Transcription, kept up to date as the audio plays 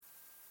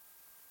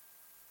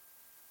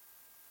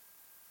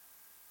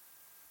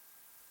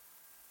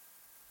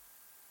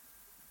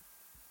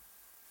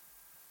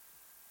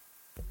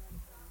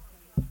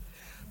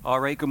All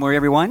right, good morning,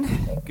 everyone.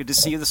 Good to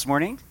see you this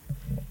morning.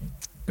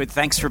 Good,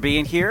 thanks for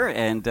being here,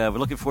 and we're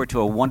looking forward to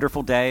a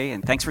wonderful day,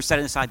 and thanks for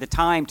setting aside the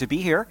time to be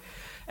here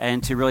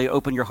and to really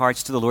open your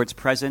hearts to the Lord's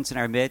presence in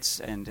our midst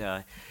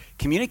and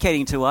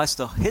communicating to us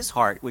His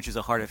heart, which is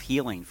a heart of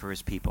healing for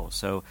His people.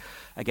 So,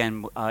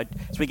 again,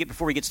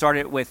 before we get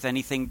started with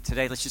anything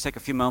today, let's just take a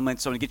few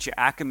moments. I want to get you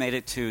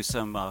acclimated to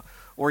some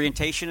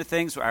orientation of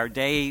things. Our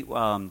day,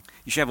 you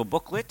should have a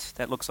booklet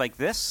that looks like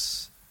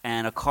this,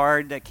 and a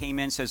card that came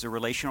in says a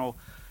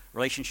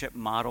relationship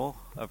model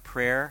of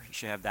prayer. You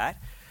should have that.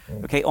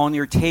 Okay, on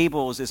your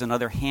tables is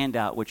another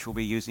handout which we'll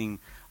be using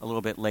a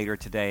little bit later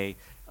today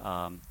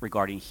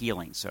regarding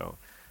healing. So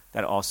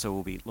that also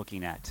we'll be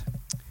looking at.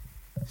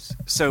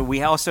 So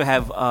we also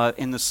have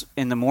in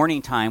the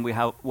morning time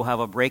we'll have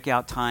a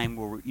breakout time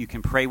where you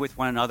can pray with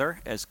one another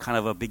as kind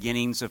of a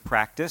beginnings of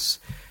practice,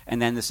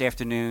 and then this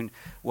afternoon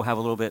we'll have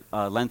a little bit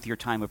lengthier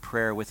time of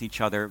prayer with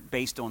each other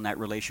based on that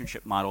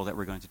relationship model that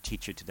we're going to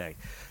teach you today.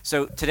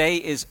 So today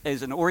is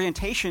an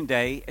orientation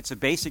day. It's a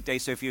basic day.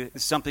 So if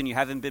it's something you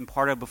haven't been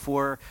part of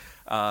before,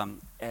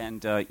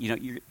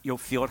 you'll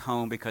feel at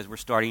home because we're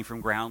starting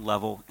from ground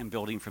level and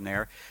building from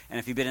there. And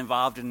if you've been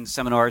involved in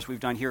seminars we've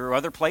done here or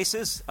other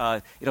places,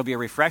 it'll be a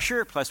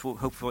refresher. Plus, we'll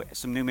hopefully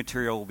some new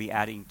material we'll be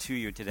adding to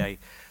you today,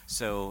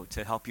 so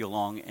to help you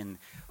along and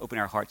open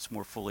our hearts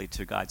more fully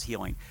to God's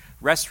healing.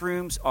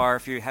 Restrooms are,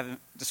 if you haven't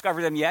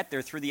discovered them yet,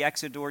 they're through the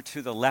exit door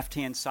to the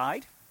left-hand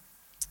side.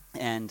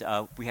 And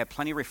we have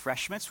plenty of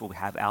refreshments. We'll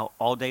have out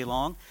all day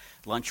long.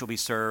 Lunch will be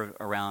served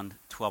around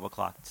 12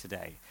 o'clock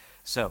today.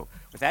 So,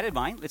 with that in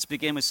mind, let's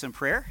begin with some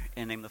prayer.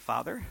 In the name of the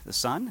Father, the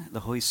Son, the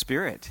Holy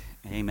Spirit.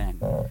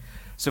 Amen.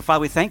 So,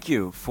 Father, we thank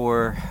you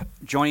for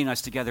joining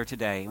us together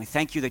today. We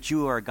thank you that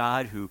you are a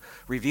God who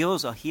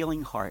reveals a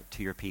healing heart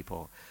to your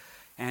people.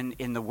 And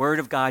in the Word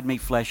of God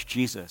made flesh,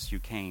 Jesus, you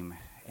came,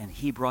 and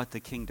He brought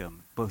the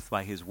kingdom, both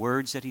by His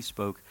words that He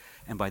spoke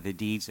and by the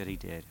deeds that He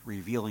did,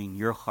 revealing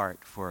your heart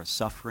for a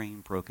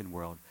suffering, broken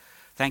world.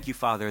 Thank you,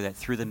 Father, that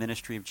through the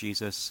ministry of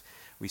Jesus,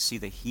 we see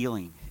the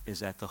healing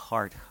is at the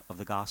heart of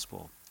the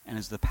gospel and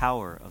is the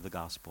power of the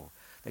gospel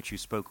that you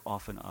spoke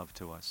often of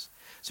to us.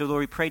 So, Lord,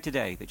 we pray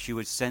today that you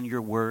would send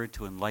your word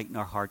to enlighten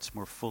our hearts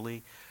more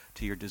fully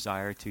to your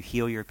desire to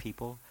heal your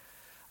people.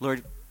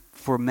 Lord,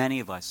 for many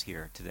of us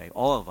here today,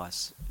 all of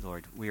us,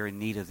 Lord, we are in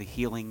need of the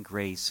healing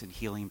grace and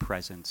healing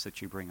presence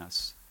that you bring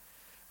us.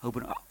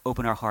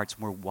 Open our hearts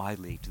more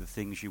widely to the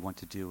things you want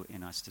to do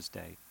in us this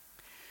day.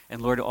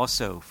 And Lord,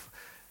 also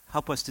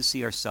help us to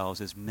see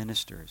ourselves as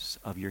ministers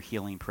of your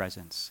healing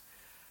presence,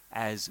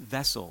 as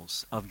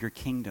vessels of your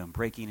kingdom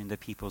breaking into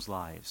people's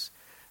lives,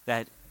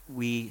 that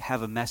we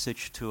have a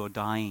message to a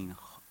dying,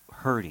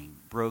 hurting,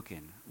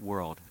 broken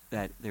world,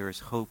 that there is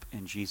hope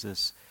in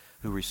Jesus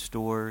who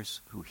restores,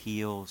 who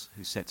heals,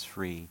 who sets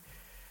free,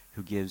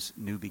 who gives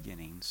new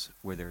beginnings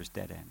where there's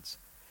dead ends.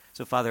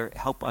 So, Father,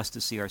 help us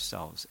to see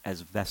ourselves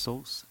as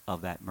vessels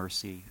of that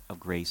mercy, of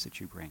grace that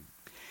you bring.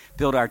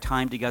 Build our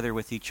time together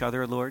with each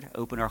other, Lord.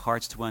 Open our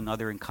hearts to one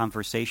another in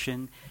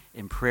conversation,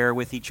 in prayer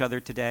with each other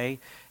today,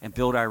 and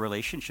build our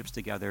relationships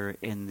together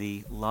in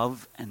the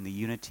love and the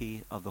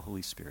unity of the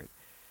Holy Spirit.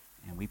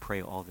 And we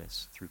pray all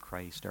this through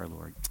Christ our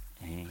Lord.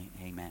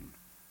 Amen.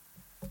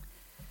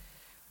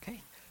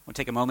 Okay. We'll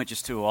take a moment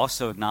just to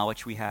also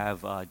acknowledge we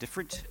have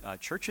different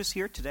churches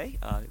here today,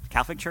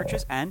 Catholic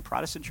churches and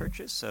Protestant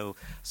churches. So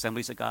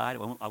Assemblies of God,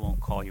 I won't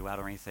call you out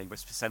or anything,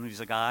 but Assemblies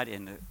of God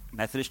in the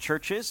Methodist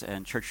churches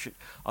and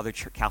other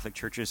Catholic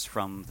churches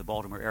from the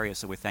Baltimore area.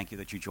 So we thank you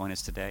that you join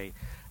us today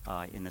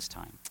in this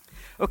time.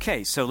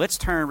 Okay, so let's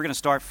turn. We're going to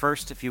start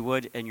first, if you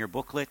would, in your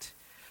booklet.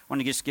 I want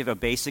to just give a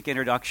basic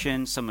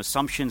introduction, some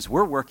assumptions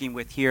we're working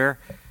with here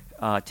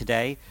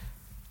today.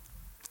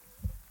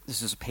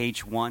 This is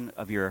page 1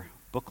 of your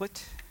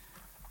booklet.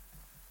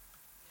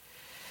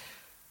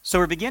 So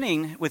we're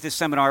beginning with this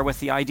seminar with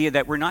the idea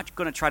that we're not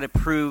going to try to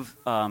prove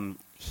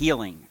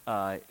healing.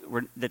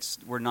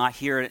 We're not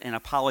here in an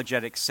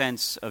apologetic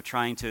sense of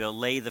trying to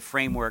lay the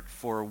framework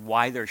for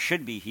why there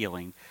should be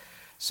healing.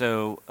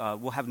 So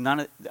we'll have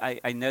none of.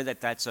 I know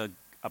that that's a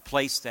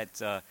place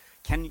that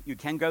you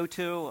can go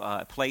to,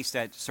 a place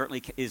that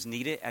certainly is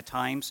needed at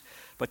times.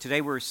 But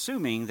today we're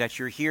assuming that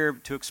you're here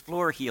to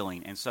explore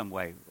healing in some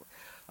way.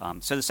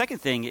 So the second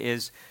thing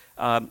is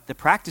the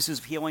practices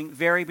of healing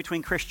vary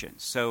between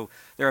Christians. So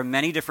there are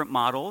many different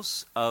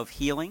models of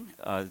healing.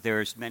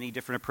 There's many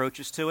different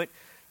approaches to it.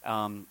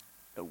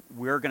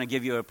 We're going to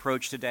give you an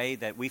approach today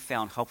that we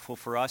found helpful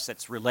for us,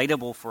 that's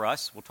relatable for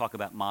us. We'll talk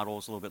about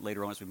models a little bit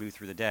later on as we move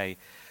through the day.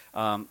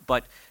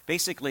 But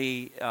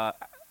basically,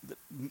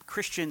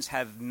 Christians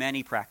have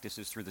many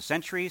practices through the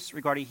centuries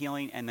regarding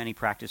healing and many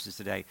practices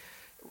today.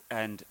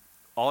 And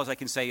all I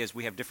can say is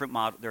we have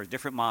there are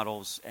different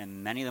models,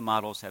 and many of the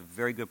models have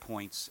very good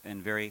points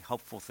and very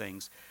helpful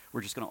things.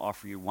 We're just going to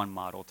offer you one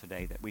model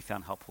today that we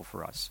found helpful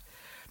for us.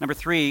 Number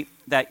 3,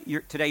 that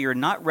today you're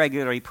not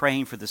regularly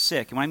praying for the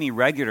sick. And when I mean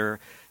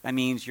regular, that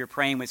means you're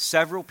praying with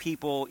several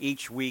people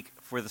each week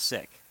for the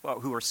sick,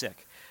 who are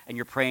sick. and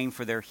you're praying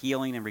for their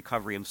healing and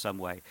recovery in some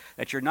way.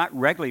 That you're not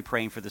regularly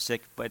praying for the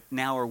sick, but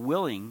now are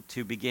willing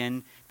to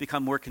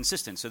become more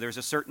consistent. So there's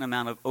a certain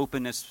amount of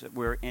openness that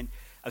we're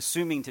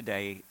assuming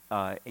today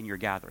in your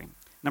gathering.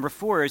 Number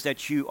 4 is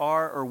that you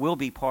are or will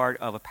be part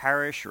of a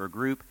parish or a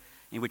group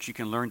in which you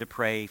can learn to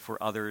pray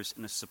for others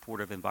in a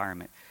supportive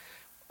environment.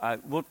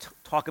 We'll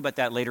talk about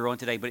that later on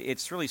today, but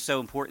it's really so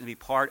important to be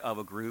part of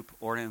a group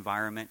or an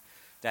environment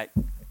that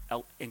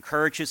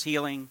encourages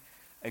healing,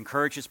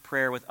 encourages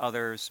prayer with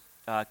others,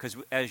 because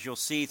as you'll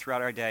see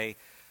throughout our day,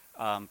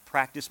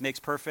 practice makes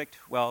perfect.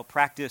 Well,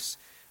 practice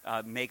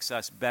makes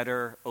us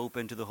better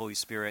open to the Holy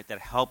Spirit that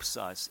helps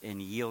us in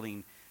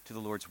yielding to the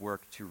Lord's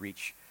work to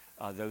reach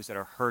those that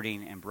are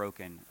hurting and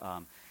broken.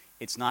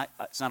 It's not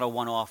a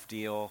one-off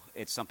deal.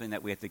 It's something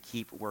that we have to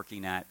keep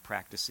working at,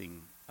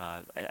 practicing.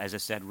 As I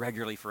said,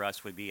 regularly for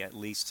us would be at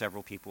least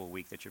several people a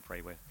week that you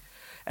pray with.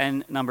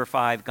 And number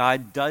 5,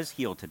 God does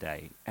heal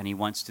today, and he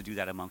wants to do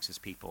that amongst his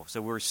people.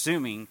 So we're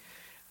assuming,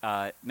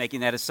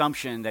 making that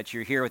assumption that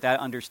you're here with that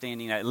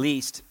understanding, at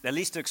least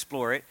to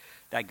explore it,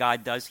 that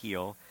God does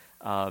heal,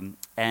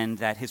 and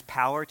that his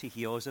power to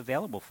heal is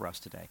available for us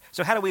today.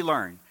 So how do we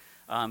learn?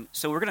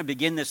 So we're going to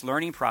begin this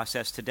learning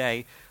process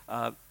today.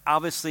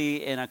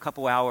 Obviously, in a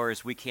couple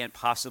hours, we can't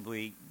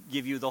possibly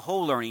give you the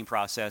whole learning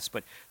process,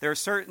 but there are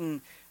certain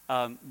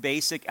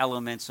basic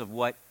elements of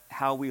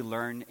how we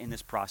learn in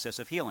this process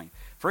of healing.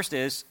 First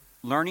is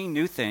learning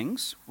new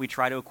things. We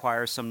try to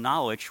acquire some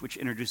knowledge, which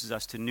introduces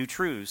us to new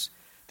truths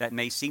that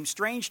may seem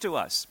strange to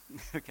us.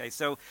 Okay,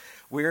 so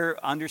we're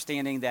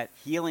understanding that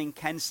healing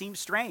can seem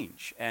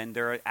strange, and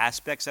there are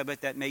aspects of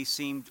it that may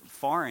seem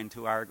foreign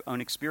to our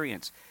own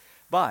experience.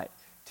 But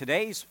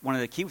one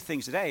of the key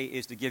things today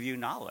is to give you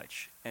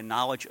knowledge, and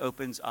knowledge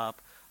opens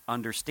up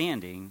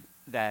understanding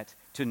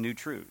to new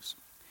truths.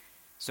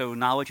 So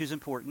knowledge is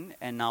important,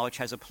 and knowledge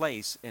has a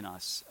place in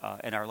us,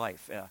 in our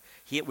life.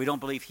 We don't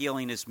believe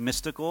healing is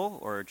mystical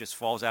or just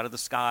falls out of the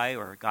sky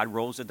or God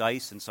rolls the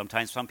dice and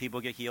sometimes some people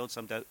get healed.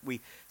 We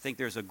think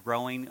there's a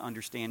growing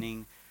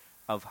understanding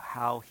of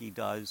how he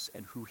does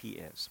and who he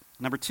is.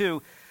 Number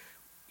 2,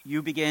 we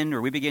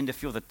begin to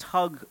feel the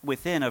tug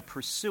within of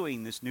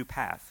pursuing this new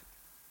path.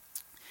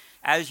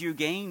 As you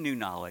gain new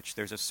knowledge,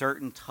 there's a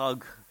certain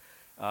tug.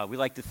 We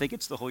like to think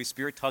it's the Holy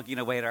Spirit tugging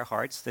away at our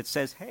hearts that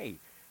says, hey,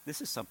 this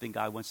is something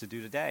God wants to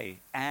do today,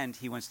 and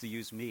he wants to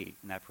use me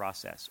in that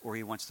process, or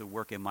he wants to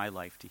work in my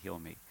life to heal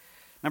me.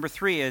 Number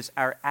 3 is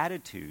our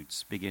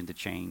attitudes begin to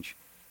change,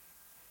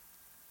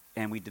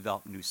 and we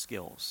develop new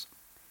skills,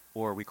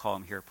 or we call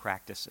them here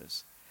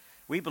practices.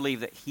 We believe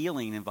that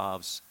healing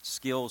involves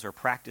skills or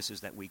practices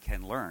that we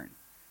can learn.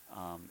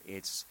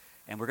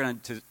 And we're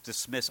going to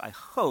dismiss, I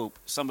hope,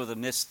 some of the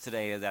myths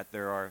today that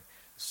there are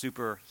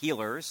super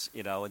healers,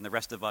 and the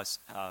rest of us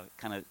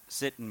kind of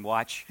sit and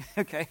watch,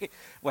 okay,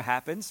 what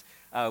happens.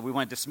 We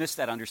want to dismiss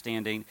that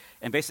understanding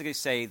and basically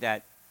say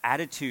that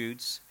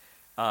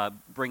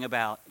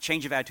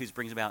change of attitudes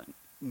brings about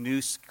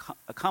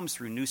comes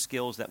through new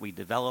skills that we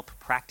develop,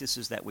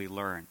 practices that we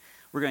learn.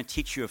 We're going to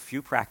teach you a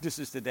few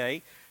practices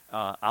today.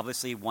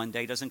 Obviously, one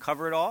day doesn't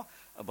cover it all,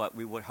 but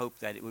we would hope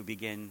that it would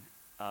begin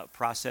a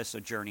process,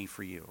 a journey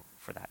for you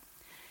for that.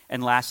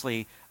 And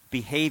lastly,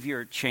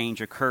 behavior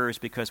change occurs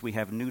because we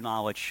have new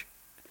knowledge,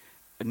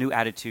 new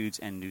attitudes,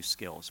 and new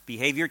skills.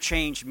 Behavior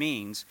change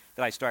means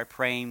that I start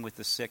praying with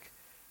the sick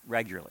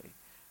regularly,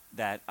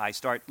 that I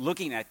start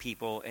looking at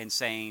people and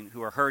saying,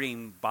 who are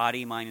hurting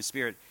body, mind, and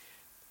spirit,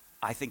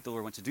 I think the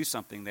Lord wants to do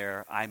something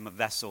there. I'm a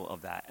vessel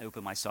of that. I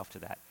open myself to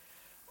that.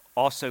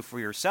 Also for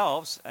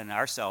yourselves and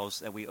ourselves,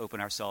 that we open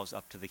ourselves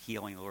up to the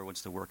healing the Lord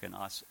wants to work in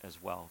us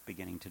as well,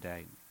 beginning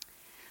today.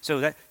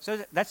 So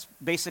that's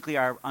basically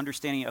our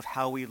understanding of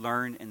how we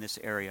learn in this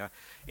area.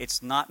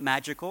 It's not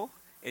magical.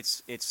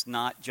 It's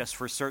not just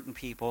for certain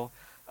people.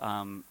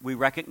 We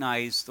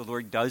recognize the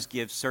Lord does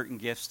give certain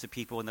gifts to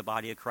people in the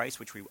body of Christ,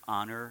 which we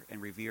honor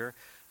and revere,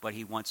 but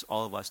he wants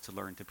all of us to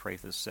learn to pray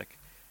for the sick.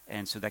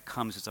 And so that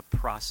comes as a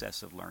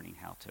process of learning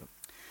how to.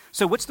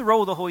 So what's the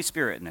role of the Holy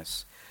Spirit in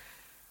this?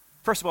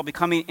 First of all,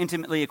 becoming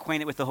intimately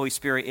acquainted with the Holy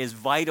Spirit is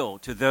vital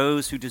to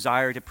those who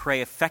desire to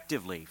pray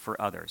effectively for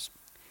others.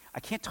 I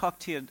can't talk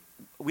to you.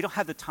 We don't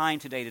have the time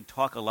today to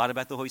talk a lot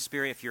about the Holy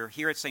Spirit. If you're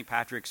here at St.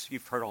 Patrick's,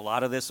 you've heard a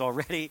lot of this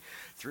already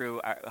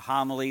through our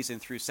homilies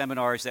and through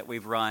seminars that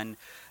we've run.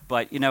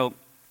 But,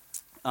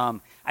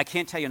 I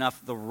can't tell you enough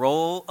the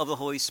role of the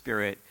Holy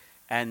Spirit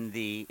and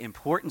the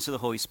importance of the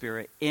Holy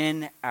Spirit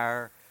in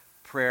our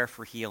prayer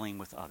for healing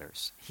with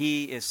others.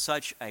 He is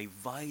such a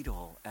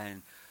vital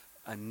and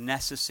a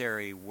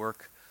necessary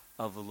work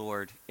of the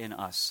Lord in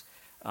us.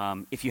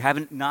 If you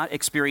haven't not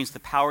experienced the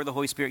power of the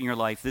Holy Spirit in your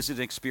life, this is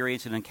an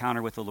experience, an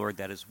encounter with the Lord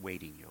that is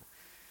waiting you.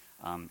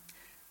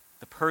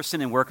 The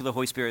person and work of the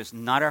Holy Spirit is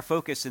not our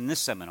focus in this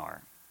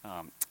seminar.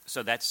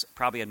 So that's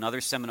probably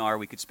another seminar.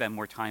 We could spend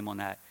more time on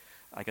that.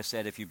 Like I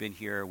said, if you've been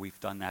here, we've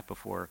done that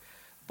before.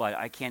 But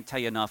I can't tell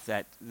you enough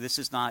that this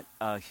is not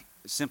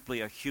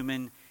simply a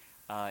human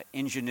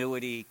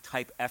ingenuity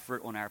type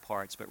effort on our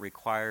parts, but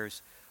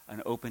requires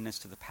an openness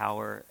to the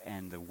power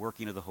and the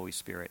working of the Holy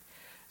Spirit.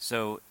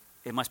 So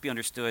it must be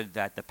understood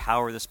that the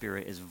power of the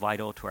Spirit is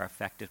vital to our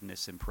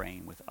effectiveness in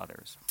praying with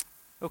others.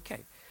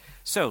 Okay,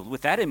 so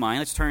with that in mind,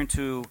 let's turn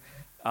to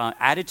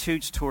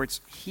attitudes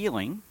towards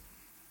healing.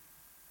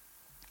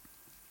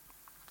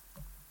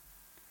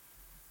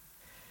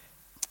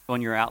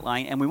 On your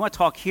outline, and we want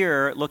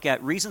to look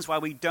at reasons why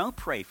we don't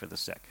pray for the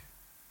sick.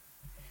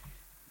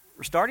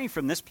 We're starting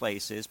from this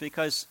place is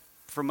because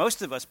for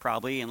most of us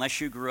probably,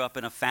 unless you grew up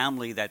in a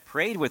family that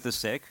prayed with the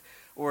sick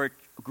or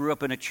grew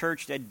up in a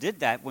church that did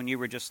that when you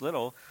were just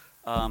little,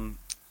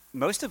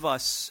 most of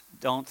us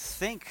don't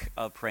think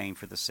of praying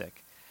for the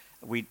sick.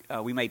 We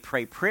may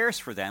pray prayers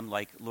for them,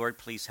 like, Lord,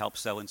 please help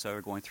so-and-so,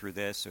 are going through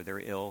this, or they're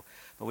ill,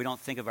 but we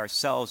don't think of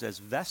ourselves as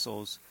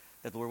vessels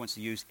that the Lord wants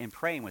to use in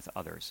praying with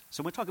others.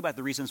 So we'll talk about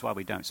the reasons why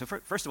we don't. So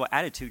first of all,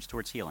 attitudes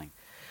towards healing.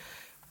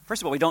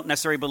 First of all, we don't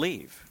necessarily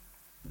believe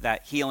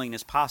that healing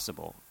is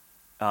possible.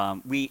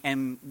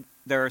 And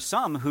there are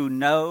some who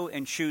know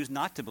and choose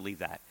not to believe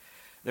that.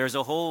 There's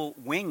a whole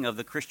wing of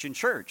the Christian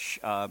church,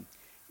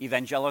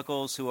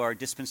 evangelicals who are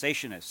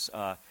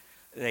dispensationalists.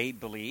 They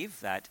believe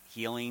that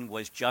healing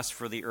was just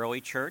for the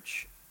early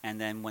church,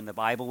 and then when the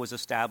Bible was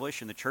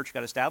established and the church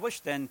got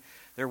established, then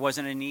there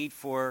wasn't a need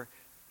for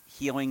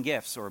healing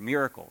gifts or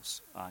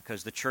miracles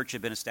because the church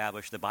had been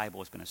established, the Bible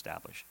has been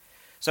established.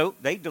 So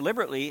they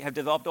deliberately have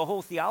developed a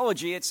whole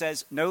theology. It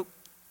says, nope,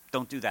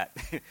 don't do that.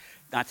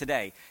 Not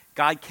today.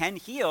 God can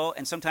heal,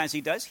 and sometimes he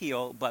does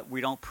heal, but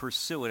we don't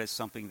pursue it as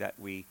something that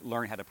we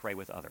learn how to pray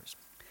with others.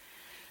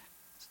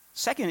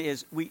 Second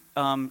is we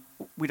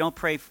don't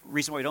pray.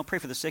 Reason why we don't pray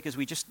for the sick is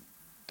we just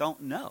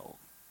don't know.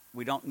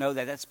 We don't know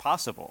that that's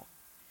possible.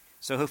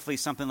 So hopefully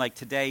something like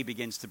today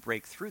begins to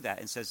break through that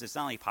and says it's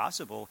not only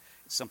possible,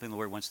 it's something the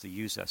Lord wants to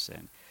use us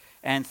in.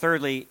 And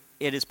thirdly,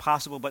 it is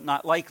possible but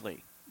not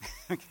likely.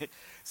 Okay.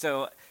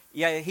 So,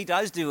 yeah, he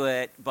does do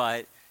it,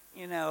 but,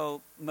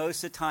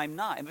 most of the time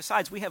not. And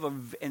besides,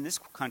 in this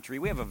country,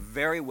 we have a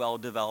very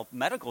well-developed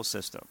medical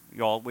system.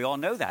 We all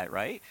know that,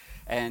 right?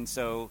 And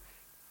so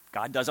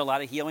God does a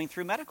lot of healing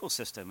through medical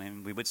system,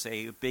 and we would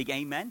say a big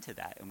amen to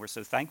that, and we're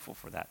so thankful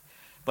for that.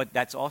 But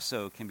that's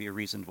also can be a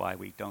reason why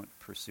we don't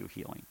pursue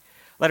healing.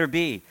 Letter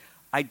B,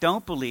 I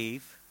don't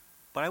believe,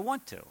 but I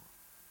want to.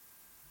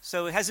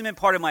 So it hasn't been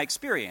part of my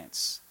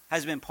experience,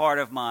 hasn't been part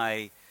of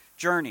my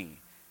journey,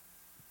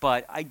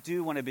 but I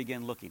do want to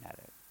begin looking at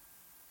it.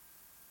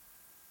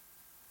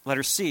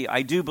 Letter C,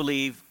 I do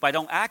believe, but I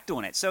don't act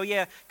on it. So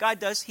yeah, God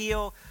does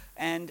heal,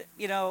 and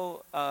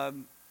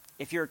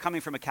if you're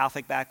coming from a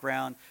Catholic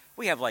background,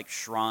 we have like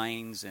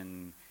shrines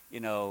and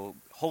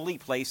holy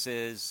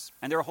places,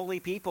 and there are holy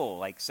people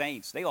like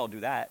saints. They all do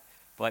that.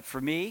 But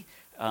for me,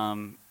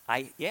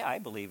 I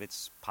believe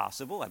it's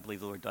possible. I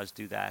believe the Lord does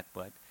do that,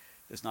 but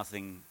there's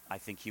nothing I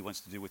think he wants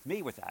to do with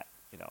me with that,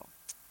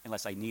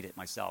 unless I need it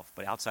myself.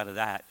 But outside of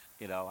that,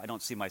 I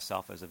don't see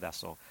myself as a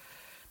vessel.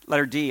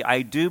 Letter D,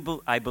 I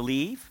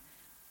believe,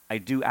 I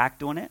do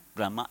act on it,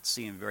 but I'm not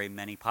seeing very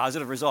many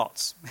positive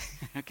results.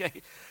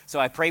 Okay, so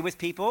I pray with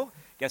people.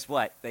 Guess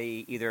what?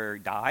 They either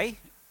die,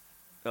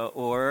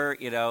 or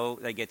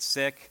they get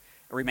sick,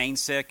 remain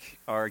sick,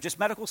 or just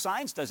medical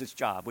science does its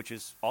job, which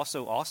is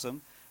also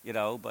awesome.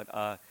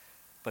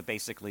 But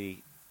basically,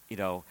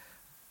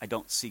 I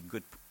don't see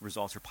good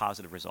results or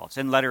positive results.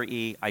 And letter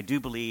E, I do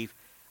believe,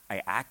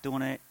 I act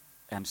on it,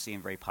 and I'm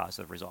seeing very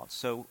positive results.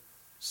 So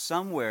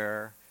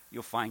somewhere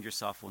you'll find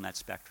yourself on that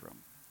spectrum.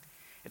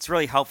 It's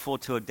really helpful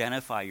to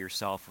identify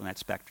yourself on that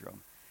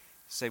spectrum.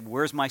 Say,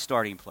 where's my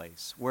starting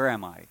place? Where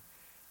am I?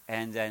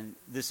 And then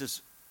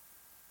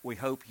we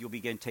hope you'll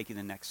begin taking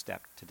the next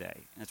step today.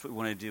 And that's what we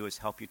want to do, is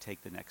help you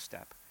take the next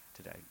step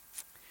today.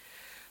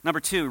 Number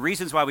 2,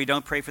 reasons why we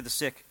don't pray for the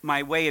sick.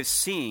 My way of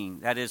seeing,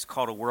 that is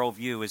called a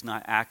worldview, is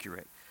not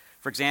accurate.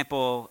 For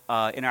example,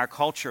 in our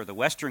culture, the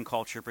Western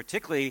culture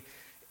particularly,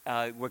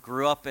 what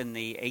grew up in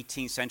the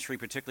 18th century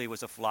particularly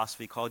was a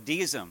philosophy called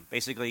deism.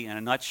 Basically, in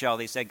a nutshell,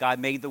 they said God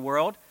made the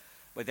world,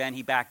 but then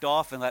he backed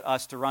off and let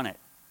us to run it.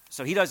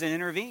 So he doesn't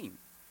intervene.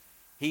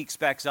 He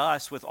expects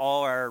us, with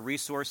all our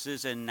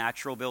resources and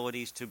natural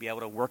abilities, to be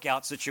able to work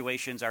out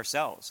situations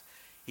ourselves.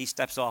 He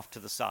steps off to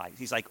the side.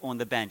 He's like on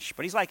the bench,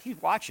 but he's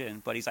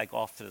watching, but he's like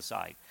off to the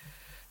side.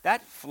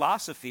 That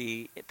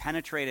philosophy, it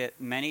penetrated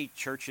many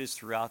churches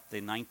throughout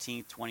the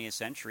 19th, 20th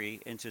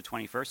century into the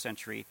 21st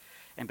century,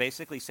 and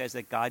basically says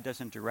that God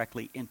doesn't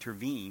directly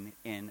intervene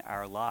in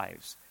our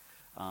lives.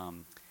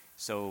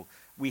 So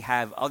we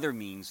have other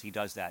means he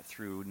does that,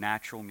 through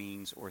natural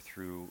means or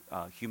through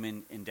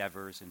human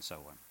endeavors and so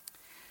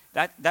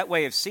on. That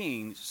way of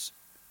seeing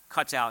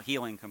cuts out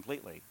healing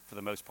completely for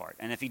the most part.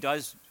 And if he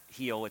does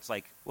heal, it's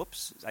like,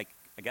 whoops, I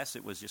guess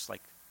it was just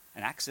like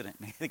an accident.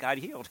 Maybe the guy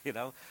healed,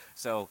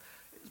 So,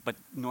 but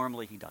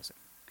normally he doesn't.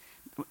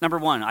 Number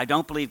 1, I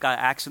don't believe God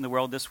acts in the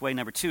world this way.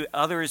 Number 2,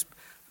 others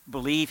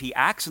believe he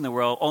acts in the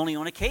world only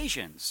on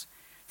occasions.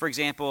 For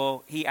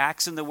example, he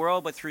acts in the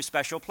world, but through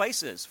special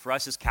places. For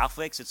us as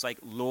Catholics, it's like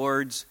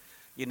Lourdes,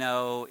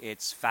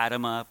 it's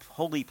Fatima,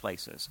 holy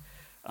places.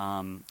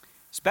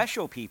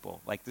 Special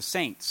people, like the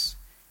saints,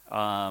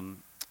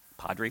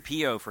 Padre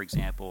Pio, for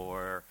example,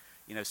 or,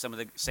 some of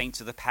the saints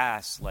of the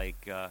past,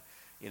 like,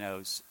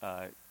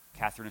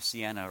 Catherine of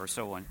Siena or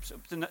so on. So,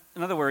 in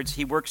other words,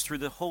 he works through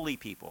the holy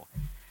people.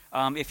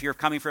 If you're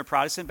coming from a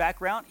Protestant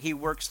background, he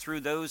works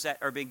through those that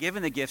are being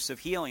given the gifts of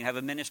healing, have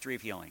a ministry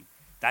of healing.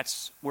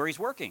 That's where he's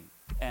working.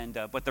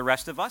 But the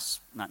rest of us,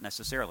 not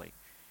necessarily.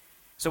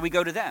 So we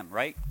go to them,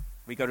 right?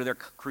 We go to their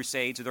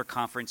crusades or their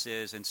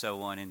conferences and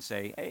so on and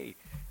say, hey,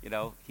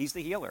 he's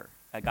the healer.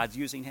 God's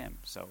using him.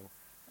 So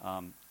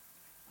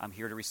I'm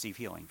here to receive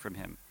healing from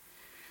him.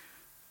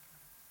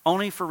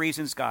 Only for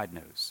reasons God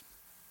knows.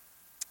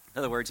 In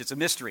other words, it's a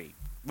mystery.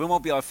 We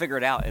won't be able to figure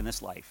it out in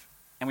this life.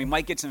 And we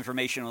might get some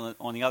information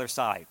on the other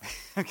side.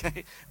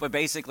 Okay? But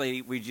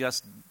basically,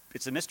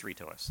 it's a mystery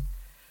to us.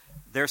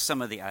 There's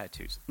some of the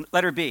attitudes.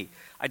 Letter B,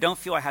 I don't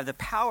feel I have the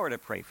power to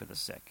pray for the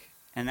sick.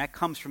 And that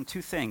comes from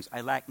two things.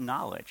 I lack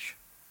knowledge.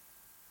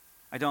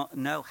 I don't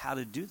know how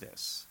to do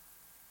this.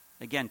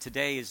 Again,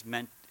 today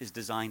is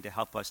designed to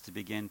help us to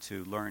begin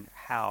to learn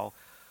how,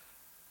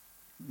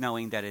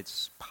 knowing that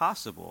it's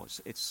possible.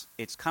 It's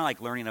kind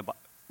of like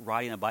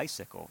riding a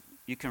bicycle.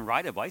 You can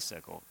ride a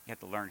bicycle. You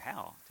have to learn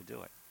how to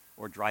do it.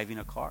 Or driving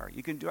a car.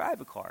 You can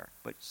drive a car,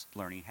 but it's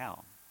learning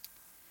how.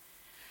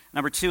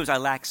 Number 2 is I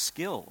lack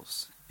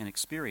skills and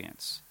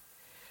experience.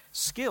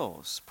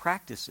 Skills,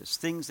 practices,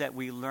 things that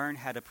we learn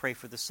how to pray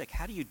for the sick.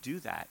 How do you do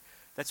that?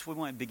 That's what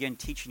we want to begin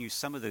teaching you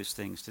some of those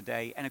things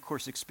today. And of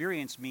course,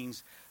 experience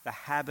means the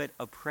habit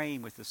of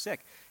praying with the sick.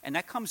 And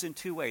that comes in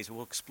 2 ways.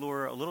 We'll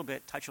explore a little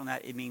bit, touch on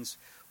that. It means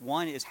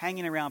one is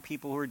hanging around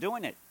people who are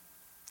doing it.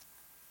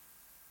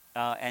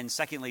 And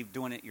secondly,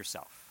 doing it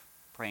yourself,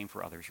 praying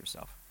for others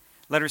yourself.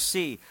 Letter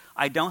C,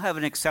 I don't have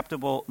an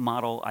acceptable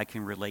model I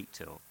can relate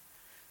to.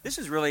 This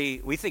is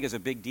really, we think, is a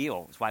big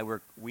deal. It's why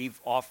we're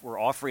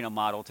offering a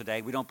model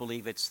today. We don't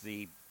believe it's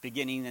the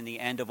beginning and the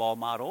end of all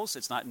models.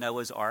 It's not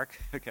Noah's Ark.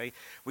 Okay,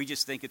 we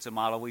just think it's a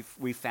model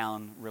we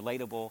found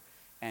relatable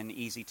and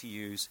easy to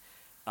use.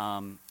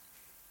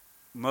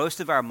 Most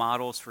of our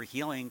models for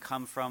healing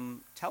come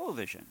from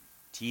television,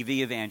 TV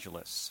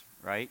evangelists,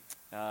 right?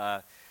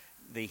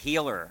 The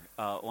healer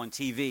on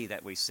TV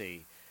that we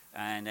see,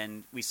 and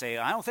then we say,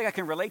 I don't think I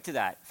can relate to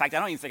that. In fact, I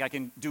don't even think I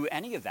can do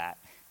any of that.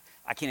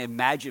 I can't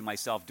imagine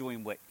myself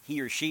doing what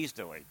he or she's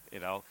doing,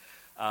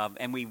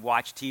 and we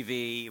watch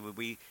TV,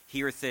 we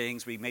hear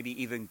things, we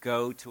maybe even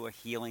go to a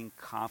healing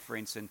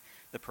conference, and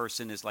the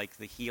person is like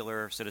the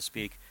healer, so to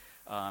speak.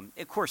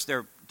 Of course,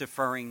 they're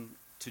deferring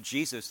to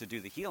Jesus to do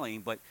the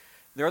healing, but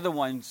they're the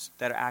ones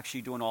that are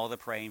actually doing all the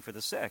praying for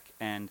the sick.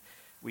 And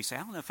we say, I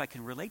don't know if I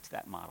can relate to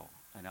that model,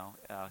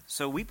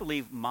 So we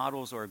believe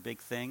models are a big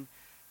thing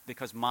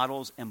because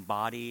models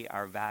embody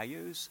our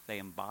values, they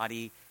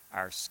embody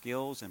our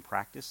skills and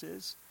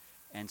practices.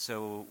 And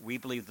so we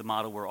believe the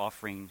model we're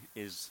offering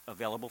is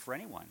available for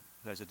anyone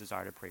who has a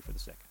desire to pray for the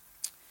sick.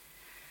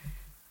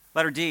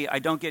 Letter D, I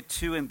don't get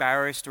too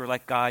embarrassed or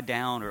let God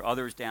down or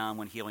others down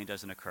when healing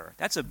doesn't occur.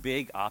 That's a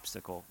big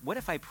obstacle. What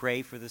if I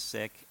pray for the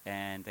sick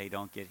and they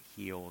don't get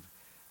healed?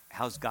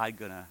 How's God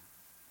going to,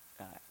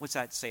 what's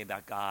that say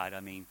about God? I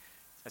mean,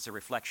 that's a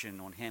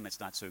reflection on him. It's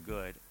not so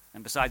good.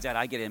 And besides that,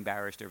 I get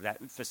embarrassed over that.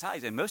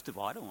 Besides, and most of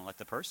all, I don't want to let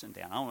the person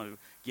down. I don't want to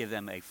give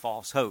them a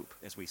false hope,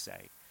 as we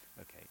say.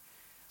 Okay,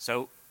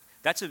 so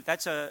that's an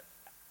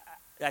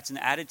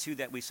attitude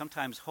that we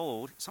sometimes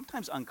hold,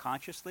 sometimes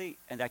unconsciously,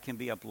 and that can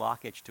be a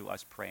blockage to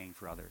us praying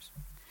for others.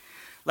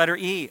 Letter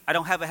E, I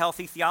don't have a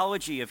healthy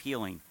theology of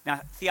healing.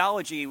 Now,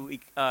 theology,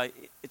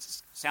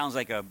 it sounds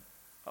like a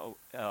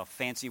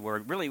fancy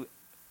word. Really,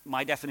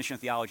 my definition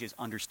of theology is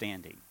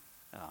understanding.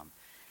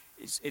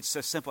 It's so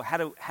simple. How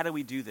do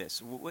we do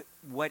this?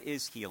 What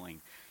is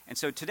healing? And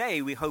so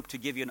today we hope to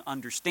give you an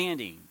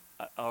understanding,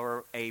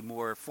 or a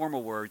more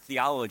formal word,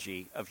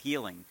 theology of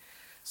healing,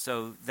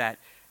 so that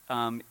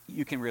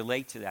you can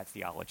relate to that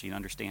theology and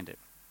understand it.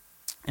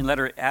 In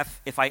letter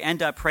F, if I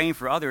end up praying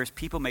for others,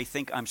 people may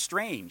think I'm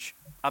strange.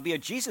 I'll be a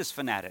Jesus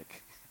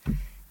fanatic.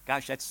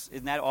 Gosh,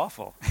 isn't that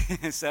awful?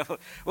 So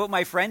what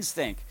my friends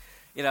think.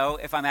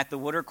 If I'm at the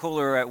water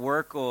cooler at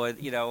work or,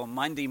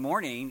 Monday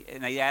morning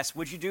and they ask,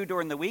 what'd you do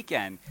during the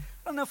weekend?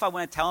 I don't know if I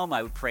want to tell them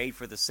I prayed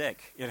for the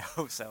sick,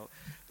 so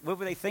what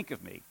would they think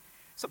of me?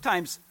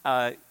 Sometimes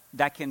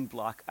that can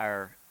block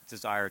our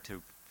desire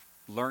to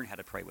learn how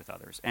to pray with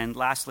others. And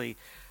lastly,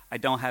 I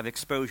don't have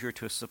exposure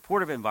to a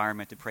supportive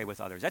environment to pray with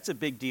others. That's a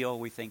big deal,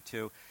 we think,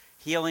 too.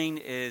 Healing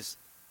is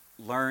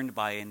learned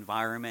by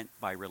environment,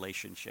 by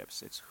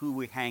relationships. It's who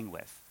we hang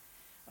with.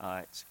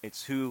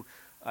 It's who...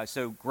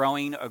 So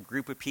growing a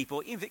group of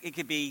people, it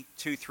could be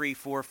 2, 3,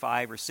 4,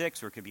 5, or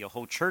 6, or it could be a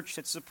whole church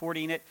that's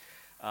supporting it.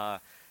 It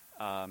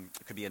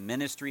could be a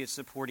ministry that's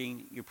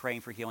supporting you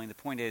praying for healing. The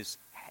point is,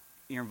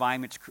 your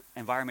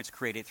environment's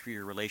created through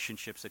your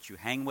relationships that you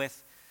hang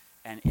with.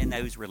 And in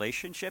those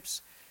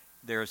relationships,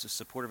 there's a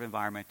supportive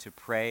environment to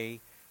pray,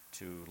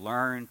 to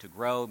learn, to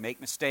grow, make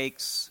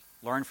mistakes,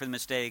 learn from the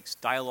mistakes,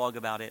 dialogue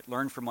about it,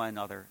 learn from one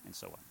another, and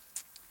so on.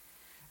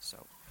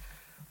 So,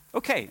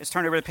 okay, let's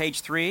turn over to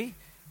page 3.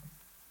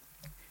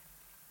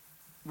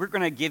 we're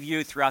going to give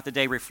you throughout the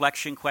day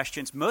reflection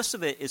questions. Most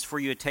of it is for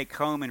you to take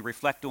home and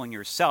reflect on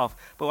yourself.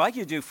 But what I'd like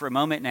you to do for a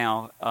moment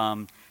now,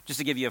 just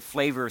to give you a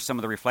flavor of some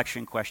of the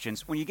reflection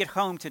questions, when you get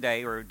home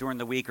today or during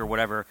the week or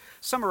whatever,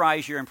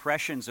 summarize your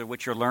impressions of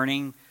what you're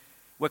learning,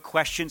 what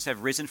questions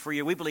have risen for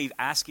you. We believe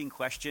asking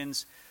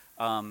questions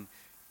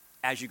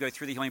as you go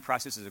through the healing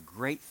process is a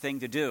great thing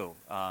to do.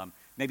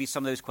 Maybe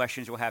some of those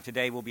questions we'll have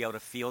today, we'll be able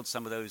to field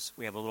some of those.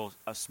 We have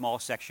a small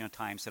section of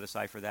time set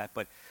aside for that.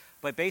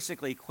 But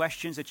basically,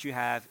 questions that you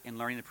have in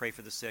learning to pray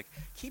for the sick,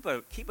 keep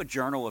a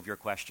journal of your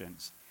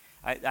questions.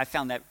 I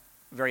found that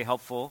very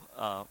helpful.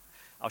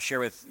 I'll share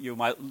with you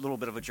my little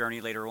bit of a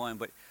journey later on,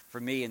 but for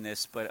me in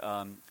this. But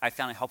I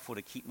found it helpful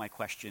to keep my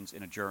questions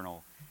in a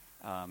journal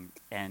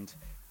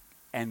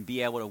and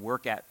be able to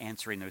work at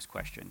answering those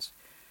questions.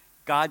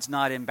 God's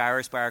not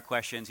embarrassed by our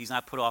questions. He's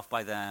not put off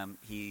by them.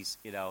 He's,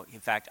 in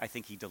fact, I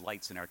think he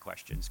delights in our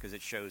questions because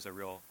it shows a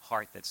real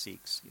heart that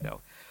seeks,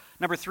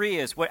 Number 3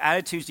 is, what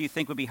attitudes do you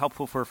think would be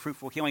helpful for a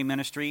fruitful healing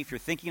ministry? If you're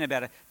thinking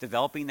about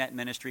developing that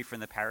ministry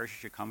from the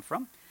parish you come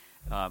from,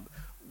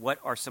 what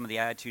are some of the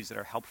attitudes that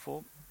are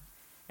helpful?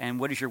 And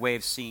what is your way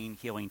of seeing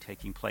healing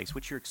taking place?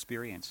 What's your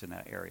experience in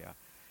that area?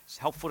 It's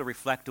helpful to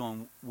reflect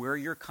on where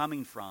you're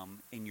coming from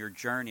in your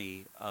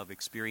journey of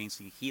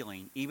experiencing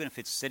healing, even if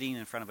it's sitting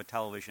in front of a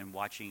television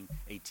watching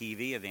a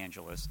TV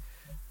evangelist.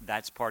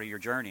 That's part of your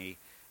journey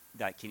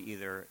that can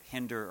either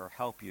hinder or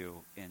help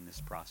you in this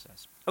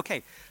process. Okay,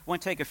 I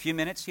want to take a few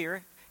minutes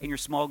here in your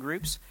small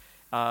groups.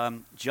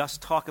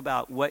 Just talk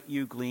about what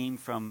you gleaned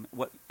from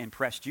what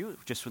impressed you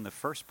just from the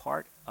first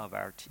part of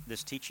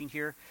this teaching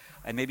here,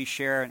 and maybe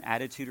share an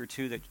attitude or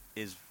two that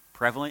is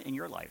prevalent in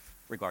your life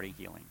regarding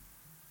healing.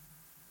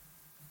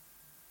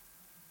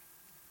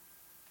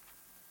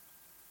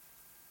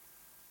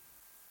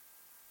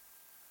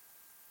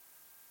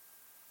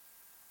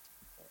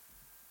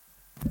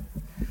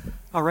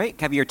 All right,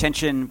 have your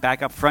attention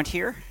back up front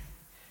here.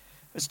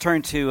 Let's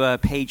turn to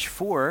page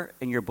 4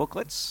 in your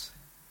booklets.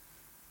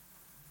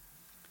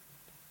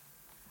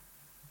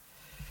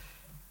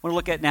 I want to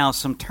look at now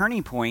some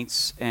turning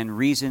points and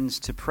reasons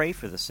to pray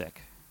for the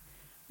sick.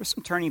 There's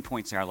some turning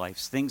points in our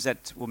lives, things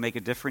that will make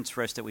a difference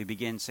for us that we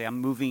begin, say,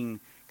 I'm moving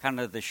kind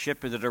of the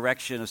ship in the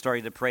direction of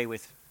starting to pray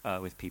with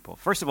people.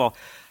 First of all,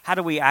 how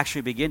do we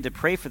actually begin to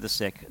pray for the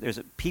sick?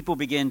 People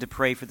begin to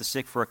pray for the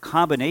sick for a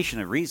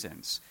combination of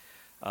reasons.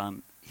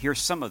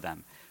 Here's some of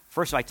them.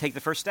 First, I take the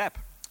first step.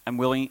 I'm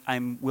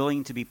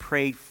willing to be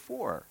prayed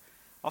for.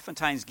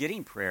 Oftentimes,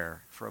 getting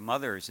prayer from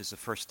others is the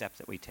first step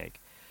that we take.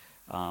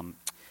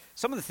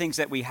 Some of the things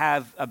that we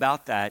have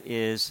about that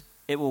is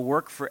it will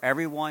work for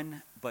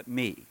everyone but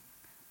me.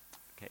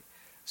 Okay,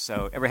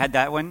 so ever had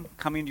that one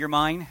coming to your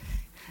mind?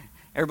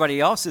 Everybody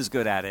else is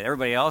good at it.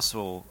 Everybody else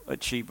will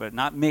achieve, but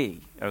not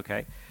me.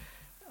 Okay.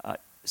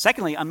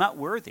 Secondly, I'm not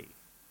worthy.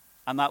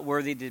 I'm not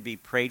worthy to be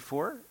prayed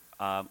for.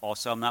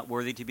 Also, I'm not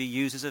worthy to be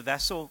used as a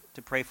vessel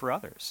to pray for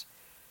others.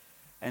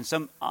 And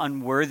some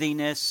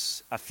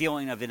unworthiness, a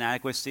feeling of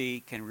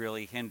inadequacy can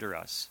really hinder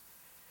us.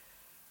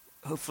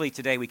 Hopefully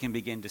today we can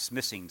begin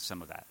dismissing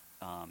some of that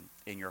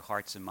in your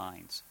hearts and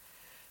minds.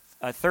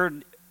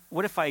 Third,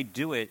 what if I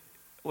do it?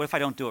 What if I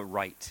don't do it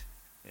right?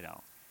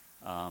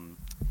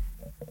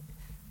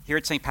 Here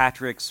at St.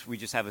 Patrick's, we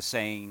just have a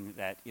saying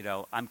that,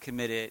 I'm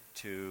committed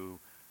to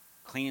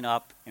cleaning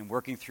up and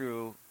working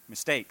through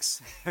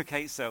mistakes.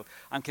 Okay, so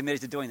I'm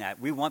committed to doing that.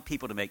 We want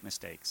people to make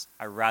mistakes.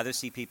 I'd rather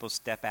see people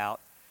step out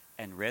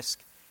and risk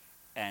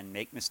and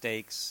make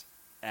mistakes,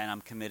 and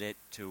I'm committed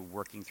to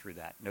working through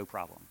that. No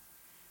problem.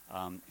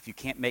 If you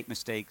can't make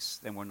mistakes,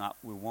 then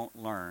we won't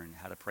learn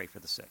how to pray for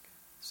the sick.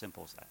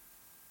 Simple as that.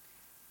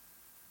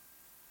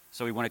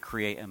 So we want to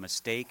create a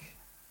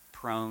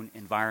mistake-prone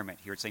environment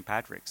here at St.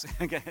 Patrick's.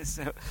 Okay,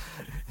 so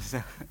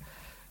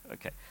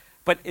okay.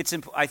 But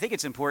I think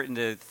it's important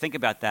to think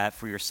about that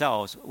for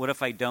yourselves. What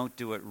if I don't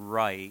do it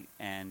right?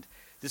 And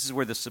this is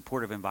where the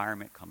supportive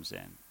environment comes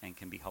in and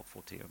can be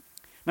helpful to you.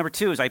 Number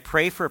 2 is I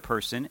pray for a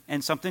person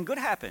and something good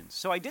happens.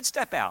 So I did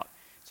step out.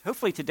 So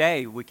hopefully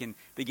today we can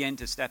begin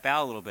to step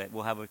out a little bit.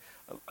 We'll have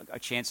a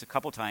chance a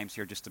couple times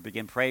here just to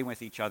begin praying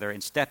with each other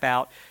and step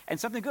out. And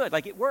something good,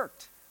 like it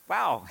worked.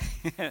 Wow,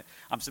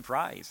 I'm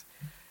surprised.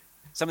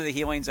 Some of the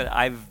healings that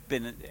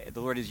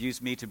the Lord has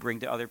used me to bring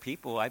to other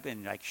people, I've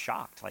been like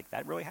shocked, like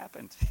that really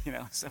happened,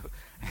 So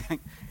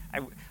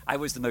I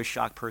was the most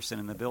shocked person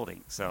in the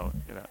building. So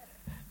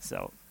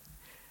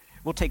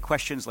we'll take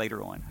questions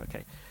later on.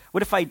 Okay,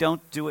 what if I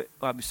don't do it?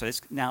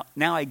 Now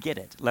I get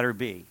it. Letter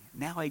B.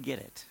 Now I get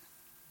it,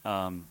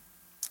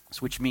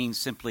 which means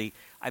simply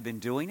I've been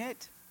doing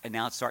it, and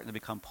now it's starting to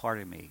become part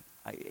of me.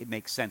 It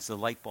makes sense. The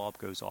light bulb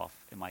goes off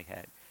in my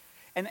head,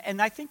 and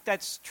I think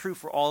that's true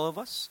for all of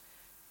us.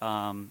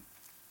 I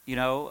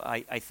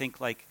think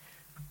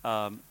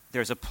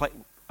there's a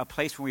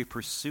place where we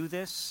pursue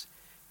this.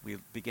 We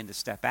begin to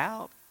step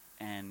out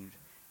and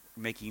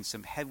making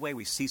some headway.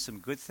 We see some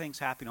good things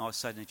happening. All of a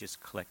sudden, it just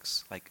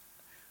clicks. Like,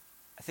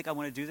 I think I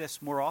want to do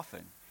this more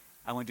often.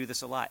 I want to do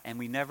this a lot. And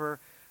we never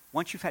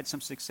once you've had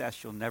some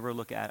success, you'll never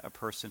look at a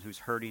person who's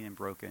hurting and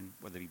broken,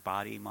 whether it be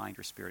body, mind,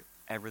 or spirit,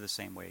 ever the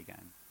same way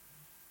again.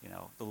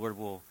 The Lord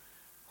will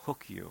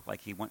hook you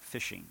like he went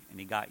fishing and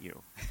he got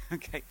you,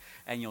 okay?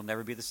 And you'll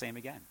never be the same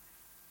again.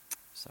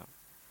 So,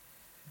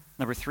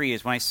 number 3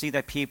 is when I see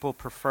that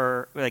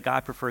that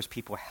God prefers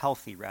people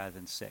healthy rather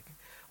than sick.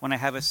 When I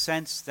have a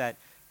sense that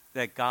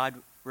God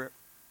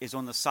is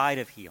on the side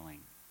of healing.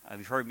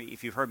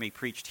 If you've heard me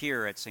preached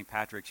here at St.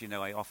 Patrick's,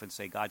 I often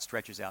say God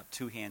stretches out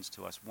 2 hands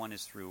to us. One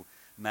is through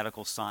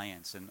medical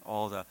science and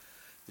all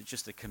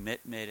just the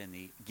commitment and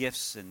the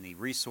gifts and the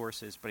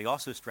resources, but he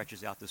also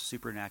stretches out the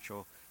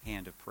supernatural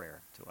hand of prayer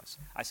to us.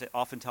 I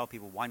often tell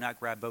people, why not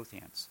grab both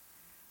hands?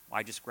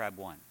 Why just grab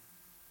one?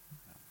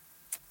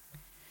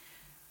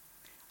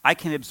 I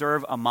can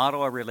observe a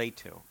model I relate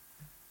to.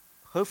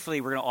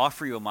 Hopefully, we're going to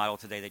offer you a model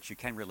today that you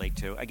can relate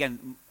to.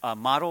 Again,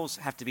 models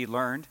have to be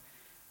learned.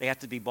 They have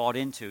to be bought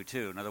into,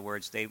 too. In other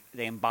words, they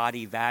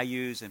embody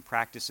values and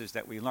practices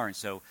that we learn.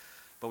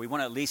 But we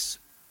want to at least,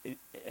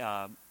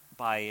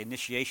 by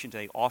initiation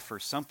today, offer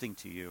something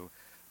to you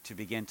to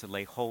begin to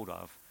lay hold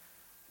of.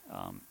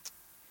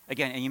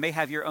 Again, and you may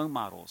have your own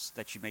models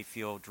that you may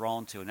feel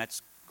drawn to, and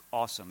that's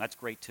awesome. That's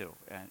great, too.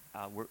 And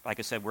like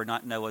I said, we're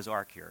not Noah's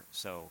Ark here,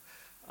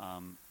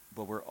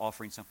 but we're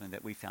offering something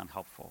that we found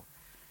helpful.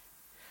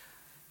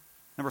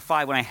 Number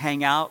 5, when I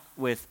hang out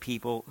with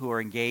people who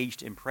are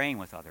engaged in praying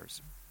with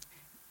others.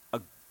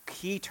 A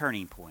key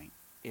turning point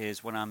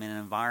is when I'm in an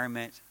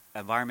environment.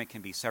 Environment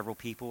can be several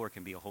people, or it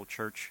can be a whole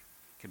church.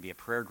 It can be a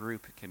prayer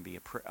group. It can be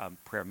a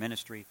prayer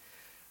ministry,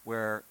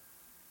 where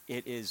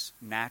it is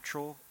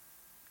natural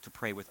to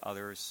pray with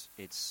others.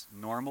 It's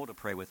normal to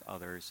pray with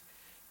others,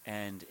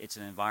 and it's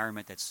an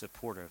environment that's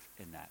supportive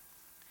in that.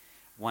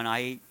 When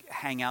I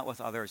hang out with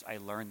others, I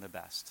learn the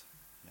best.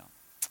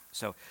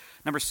 So,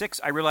 number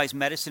 6, I realize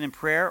medicine and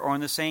prayer are on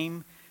the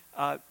same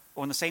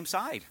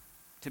side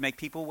to make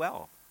people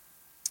well.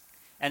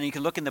 And you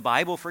can look in the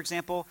Bible, for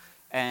example,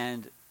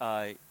 and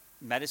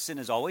medicine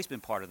has always been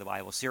part of the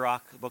Bible.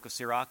 Sirach, the book of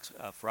Sirach,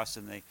 for us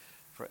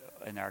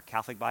in our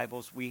Catholic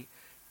Bibles, we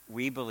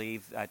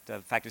believe that,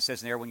 in fact, it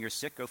says in there, when you're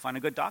sick, go find a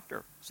good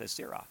doctor, says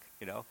Sirach.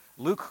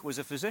 Luke was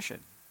a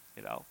physician.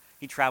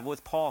 He traveled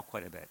with Paul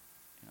quite a bit.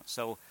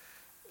 So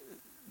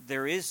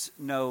there is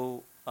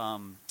no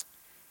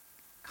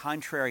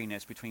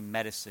contrariness between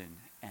medicine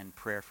and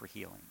prayer for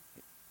healing.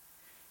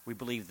 We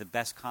believe the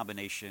best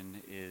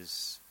combination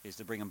is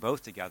to bring them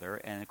both together.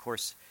 And of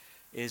course,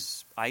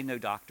 I know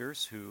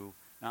doctors who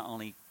not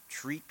only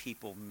treat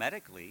people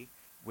medically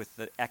with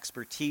the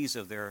expertise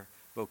of their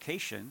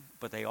vocation,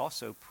 but they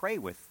also pray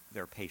with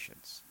their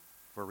patients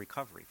for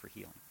recovery, for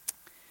healing.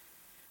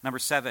 Number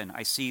 7,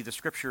 I see the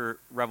scripture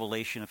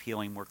revelation of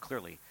healing more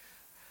clearly.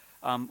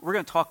 We're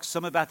going to talk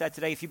some about that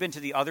today. If you've been to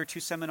the other 2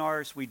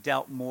 seminars, we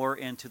dealt more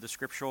into the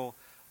scriptural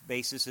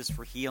basis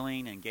for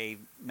healing and gave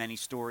many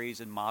stories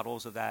and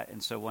models of that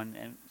and so on.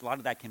 And a lot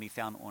of that can be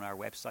found on our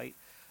website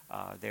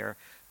there.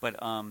 But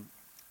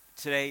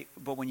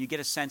when you get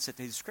a sense that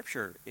the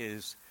scripture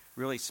is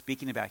really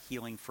speaking about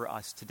healing for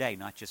us today,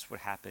 not just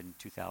what happened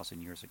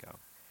 2,000 years ago.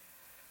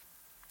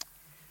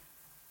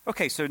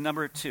 Okay, so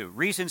number 2,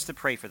 reasons to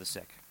pray for the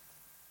sick.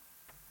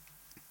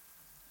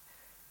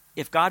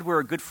 If God were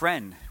a good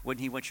friend,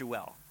 wouldn't he want you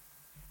well?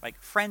 Like,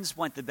 friends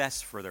want the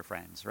best for their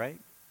friends, right?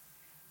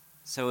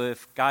 So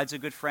if God's a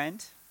good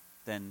friend,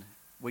 then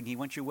wouldn't he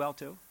want you well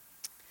too?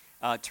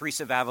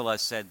 Teresa of Avila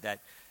said that,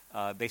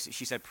 basically,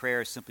 she said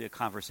prayer is simply a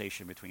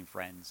conversation between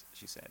friends,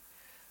 she said.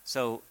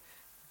 So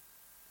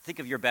think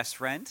of your best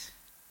friend.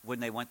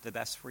 Wouldn't they want the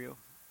best for you?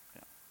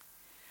 Yeah.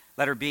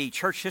 Letter B,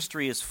 church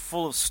history is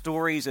full of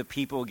stories of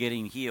people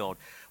getting healed.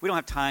 We don't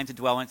have time to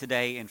dwell on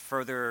today. In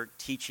further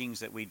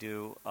teachings that we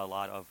do, a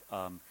lot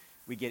of,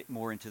 we get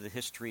more into the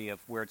history of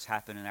where it's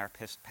happened in our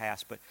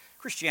past. But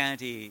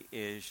Christianity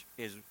is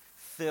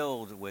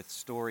filled with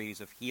stories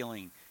of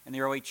healing. In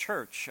the early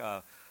church,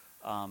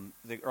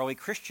 the early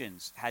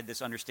Christians had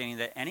this understanding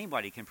that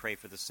anybody can pray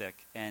for the sick.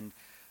 And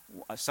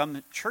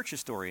some church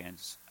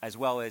historians, as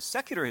well as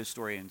secular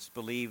historians,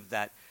 believe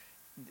that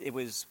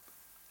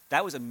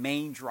that was a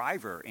main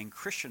driver in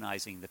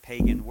Christianizing the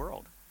pagan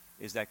world,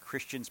 is that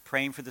Christians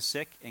praying for the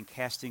sick and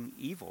casting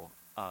evil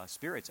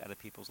spirits out of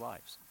people's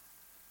lives.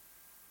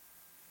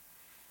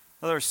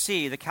 Letter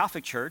C, the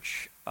Catholic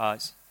Church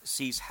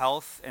sees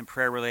health and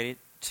prayer related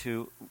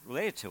to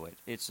it.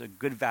 It's a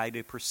good value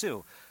to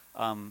pursue.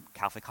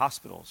 Catholic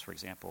hospitals, for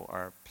example,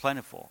 are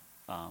plentiful.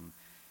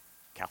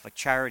 Catholic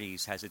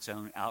Charities has its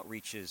own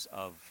outreaches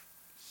of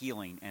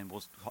healing, and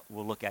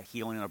we'll look at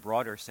healing in a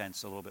broader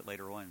sense a little bit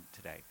later on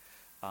today.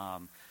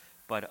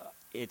 But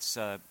it's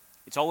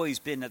always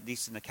been, at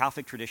least in the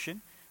Catholic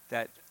tradition,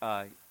 that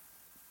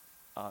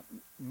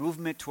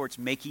movement towards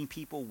making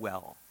people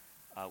well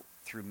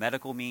through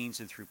medical means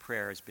and through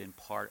prayer has been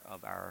part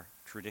of our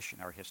tradition,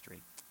 our history.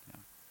 You know.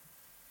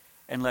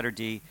 And letter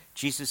D,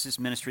 Jesus'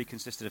 ministry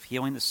consisted of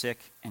healing the sick,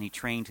 and he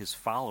trained his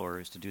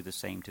followers to do the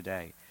same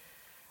today.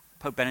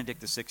 Pope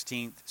Benedict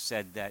XVI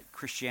said that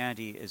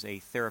Christianity is a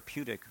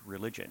therapeutic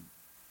religion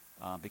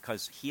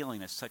because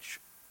healing is such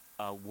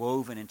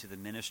woven into the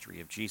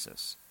ministry of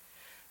Jesus.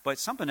 But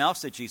something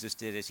else that Jesus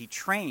did is he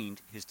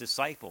trained his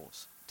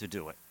disciples to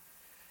do it.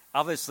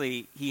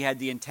 Obviously, he had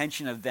the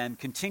intention of them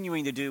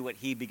continuing to do what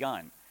he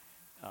begun.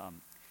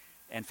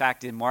 In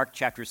fact, in Mark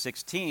chapter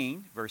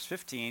 16, verse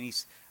 15,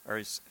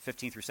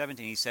 15 through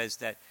 17, he says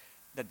that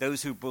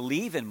those who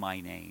believe in my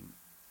name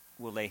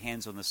will lay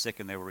hands on the sick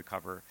and they will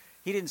recover.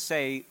 He didn't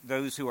say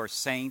those who are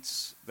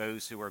saints,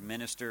 those who are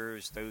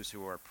ministers, those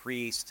who are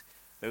priests,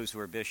 those who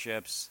are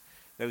bishops,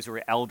 those who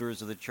are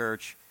elders of the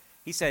church.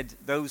 He said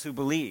those who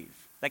believe.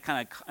 That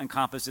kind of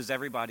encompasses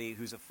everybody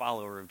who's a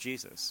follower of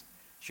Jesus.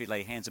 Should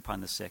lay hands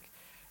upon the sick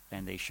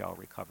and they shall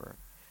recover.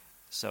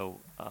 So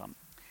let me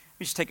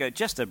just take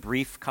just a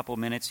brief couple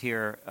minutes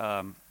here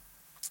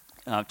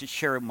to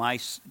share my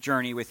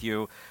journey with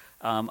you.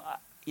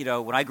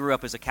 When I grew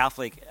up as a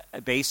Catholic,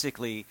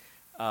 basically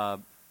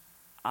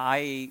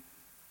I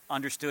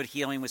understood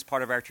healing was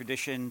part of our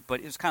tradition, but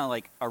it was kind of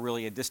like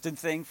a distant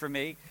thing for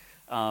me.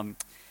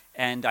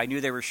 And I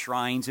knew there were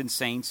shrines and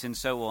saints and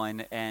so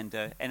on. And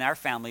in our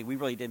family, we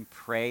really didn't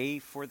pray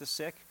for the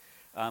sick.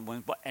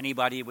 When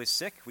anybody was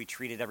sick, we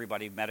treated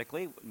everybody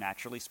medically,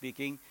 naturally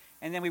speaking.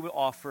 And then we would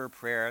offer a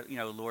prayer,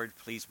 Lord,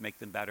 please make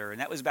them better.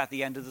 And that was about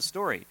the end of the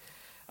story.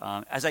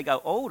 As I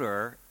got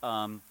older,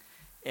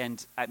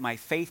 and my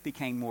faith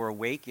became more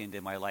awakened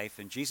in my life,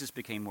 and Jesus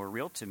became more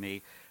real to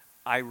me,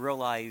 I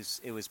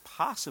realized it was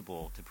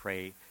possible to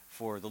pray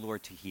for the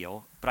Lord to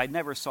heal, but I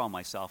never saw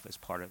myself as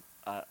part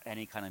of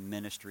any kind of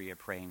ministry of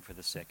praying for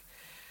the sick.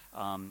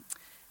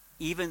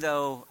 Even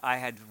though I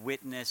had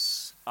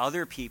witnessed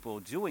other people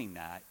doing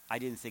that, I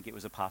didn't think it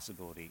was a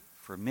possibility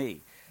for me.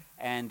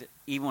 And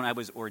even when I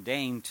was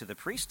ordained to the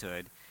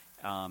priesthood,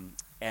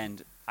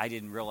 and I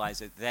didn't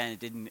realize it then, it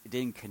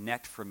didn't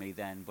connect for me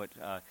then, but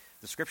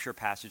the scripture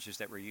passages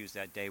that were used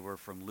that day were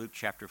from Luke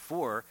chapter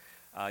 4.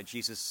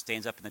 Jesus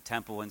stands up in the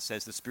temple and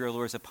says, "The Spirit of the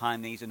Lord is upon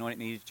me. He's anointed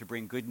me to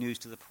bring good news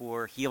to the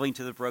poor, healing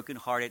to the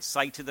brokenhearted,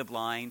 sight to the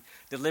blind,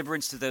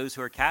 deliverance to those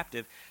who are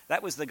captive."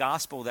 That was the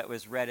gospel that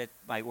was read at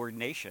my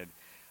ordination.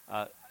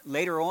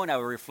 Later on, I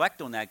would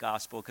reflect on that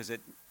gospel because it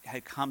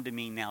had come to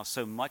mean now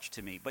so much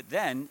to me. But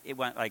then it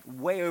went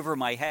way over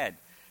my head,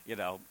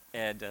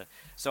 And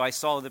so I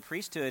saw the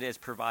priesthood as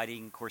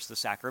providing, of course, the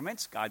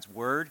sacraments, God's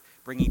word,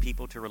 bringing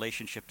people to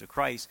relationship to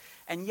Christ.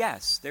 And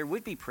yes, there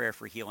would be prayer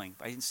for healing,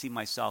 but I didn't see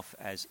myself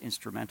as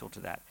instrumental to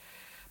that.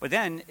 But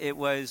then it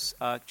was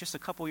just a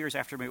couple years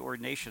after my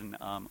ordination,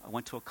 I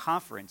went to a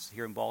conference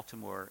here in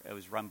Baltimore. It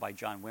was run by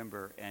John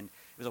Wimber, and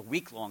it was a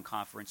week-long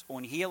conference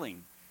on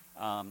healing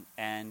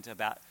and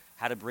about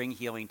how to bring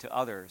healing to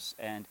others.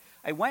 And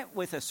I went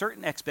with a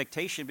certain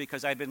expectation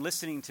because I'd been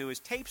listening to his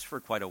tapes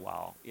for quite a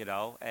while,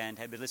 and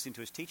had been listening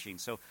to his teaching.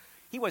 So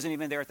he wasn't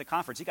even there at the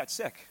conference. He got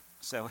sick.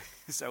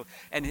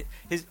 And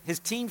his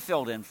team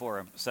filled in for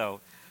him.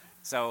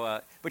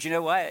 But you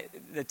know what?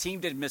 The team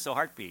didn't miss a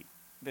heartbeat,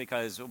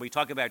 because when we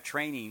talk about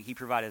training, he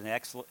provided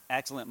an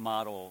excellent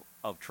model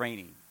of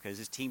training because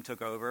his team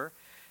took over.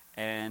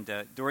 And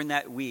during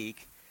that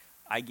week,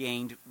 I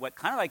gained what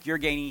kind of like you're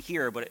gaining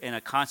here, but in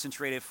a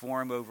concentrated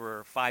form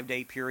over a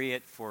 5-day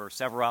period for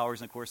several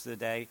hours in the course of the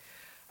day.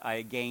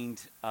 I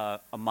gained a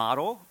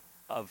model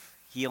of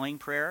healing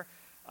prayer.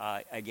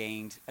 I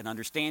gained an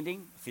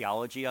understanding,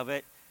 theology of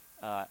it.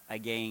 I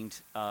gained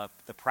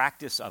the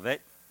practice of it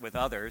with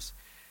others.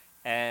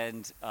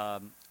 And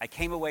I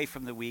came away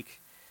from the week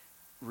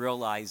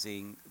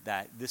realizing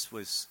that this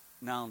was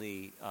not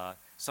only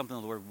something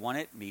the Lord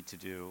wanted me to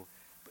do,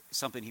 but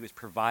something he was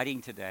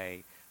providing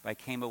today. But I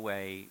came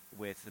away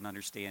with an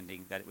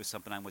understanding that it was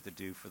something I want to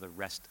do for the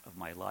rest of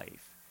my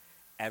life,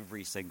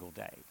 every single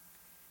day,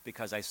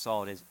 because I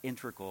saw it as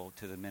integral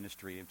to the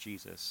ministry of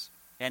Jesus.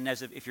 And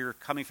if you're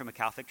coming from a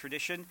Catholic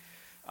tradition,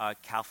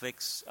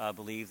 Catholics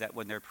believe that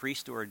when they're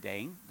priest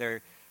ordained,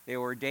 they're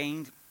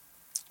ordained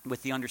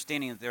with the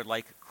understanding that they're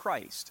like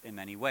Christ in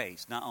many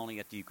ways, not only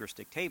at the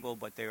Eucharistic table,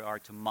 but they are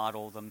to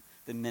model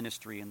the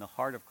ministry in the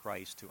heart of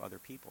Christ to other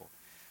people.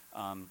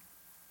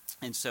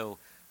 And so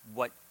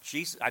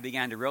I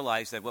began to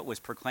realize that what was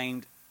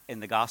proclaimed in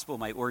the gospel,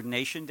 my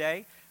ordination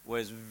day,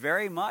 was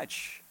very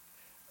much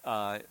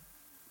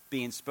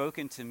being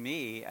spoken to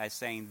me as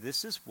saying,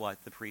 this is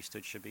what the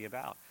priesthood should be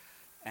about.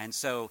 And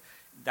so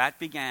that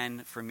began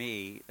for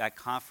me, that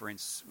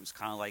conference was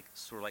kind of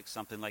sort of like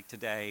something like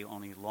today,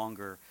 only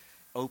longer,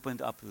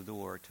 opened up the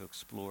door to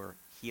explore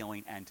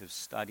healing and to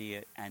study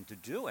it and to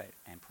do it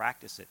and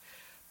practice it.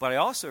 But I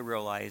also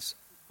realized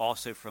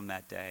from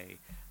that day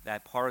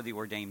that part of the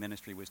ordained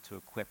ministry was to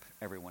equip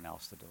everyone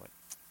else to do it.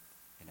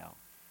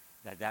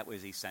 That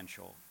was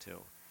essential too.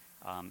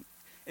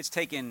 It's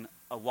taken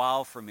a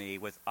while for me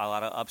with a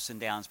lot of ups and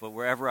downs, but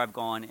wherever I've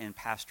gone in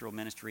pastoral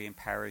ministry in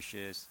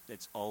parishes,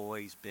 it's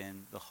always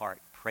been the heart.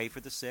 Pray for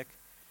the sick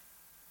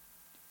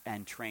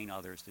and train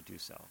others to do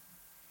so.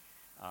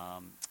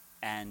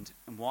 And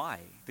why?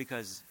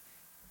 Because,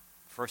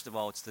 first of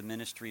all, it's the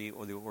ministry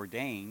or the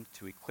ordained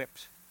to equip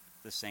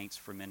the saints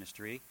for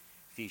ministry.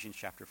 Ephesians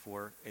chapter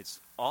 4. It's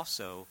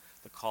also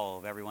the call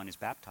of everyone who's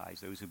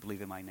baptized. Those who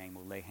believe in my name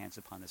will lay hands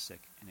upon the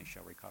sick and they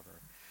shall recover.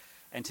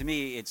 And to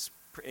me,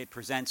 it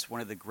presents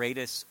one of the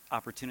greatest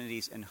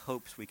opportunities and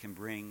hopes we can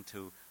bring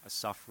to a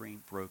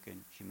suffering,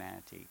 broken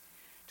humanity.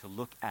 To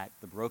look at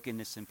the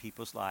brokenness in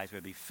people's lives, whether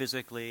it be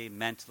physically,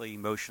 mentally,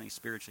 emotionally,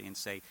 spiritually, and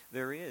say,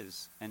 there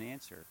is an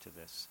answer to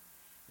this.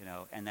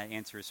 And that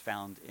answer is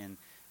found in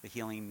the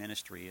healing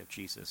ministry of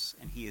Jesus.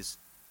 And he is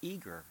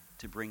eager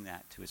to bring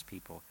that to his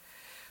people.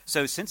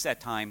 So since that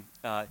time,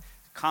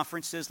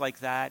 conferences like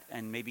that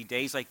and maybe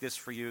days like this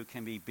for you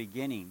can be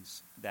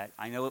beginnings that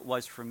I know it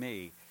was for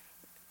me.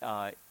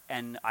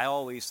 And I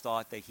always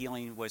thought that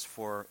healing was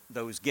for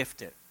those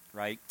gifted,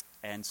 right?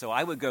 And so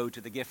I would go to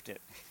the gifted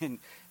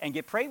and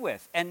get prayed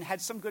with and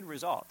had some good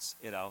results,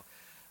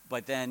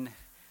 But then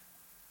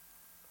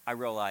I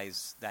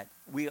realized that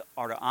we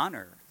are to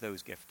honor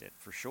those gifted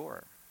for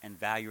sure and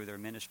value their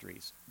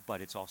ministries, but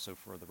it's also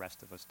for the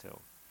rest of us too,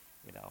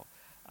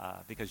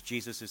 because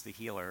Jesus is the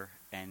healer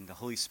and the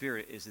Holy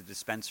Spirit is the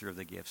dispenser of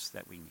the gifts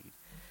that we need.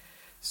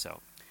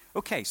 So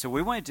what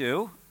we want to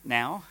do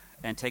now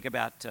and take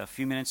about a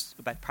few minutes,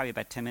 probably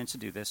about 10 minutes to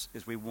do this,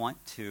 is we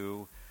want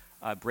to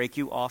break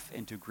you off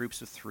into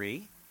groups of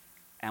 3,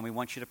 and we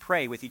want you to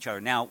pray with each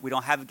other. Now, we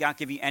don't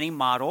give you any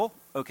model,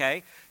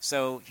 okay?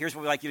 So here's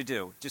what we'd like you to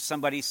do. Just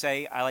somebody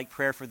say, I like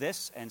prayer for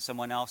this, and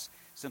someone else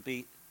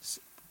simply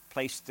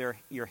place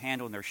your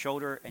hand on their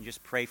shoulder and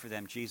just pray for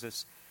them.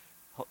 Jesus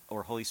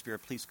or Holy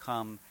Spirit, please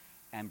come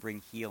and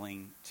bring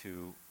healing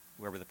to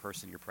whoever the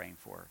person you're praying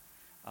for.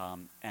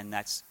 And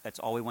that's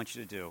all we want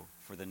you to do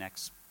for the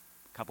next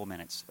couple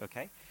minutes,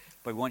 okay?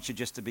 But we want you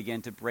just to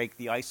begin to break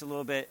the ice a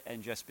little bit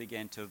and just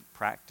begin to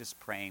practice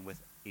praying with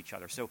each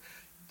other. So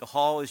the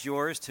hall is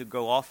yours to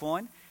go off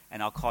on,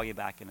 and I'll call you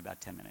back in about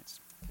 10 minutes.